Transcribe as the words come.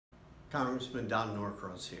Congressman Donald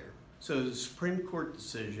Norcross here. So the Supreme Court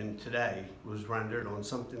decision today was rendered on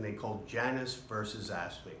something they call Janus versus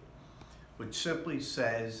AFSCME, which simply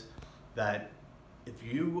says that if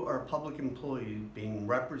you are a public employee being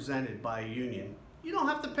represented by a union, you don't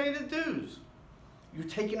have to pay the dues. You're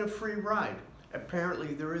taking a free ride.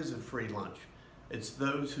 Apparently there is a free lunch. It's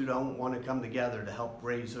those who don't want to come together to help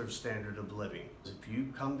raise their standard of living. If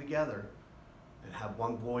you come together and have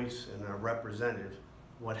one voice and are represented,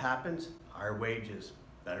 what happens? Higher wages,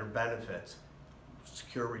 better benefits,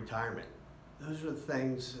 secure retirement. Those are the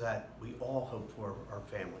things that we all hope for our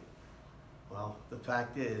family. Well, the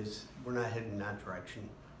fact is, we're not heading in that direction.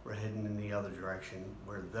 We're heading in the other direction,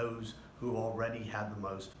 where those who already have the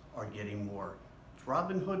most are getting more. It's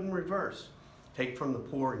Robin Hood in reverse. Take from the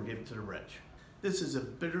poor and give to the rich. This is a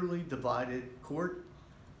bitterly divided court,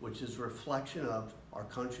 which is a reflection of our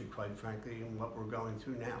country, quite frankly, and what we're going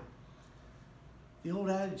through now. The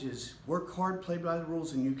old adage is, work hard, play by the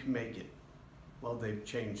rules, and you can make it. Well, they've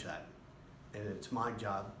changed that. And it's my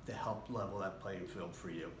job to help level that playing field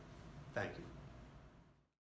for you. Thank you.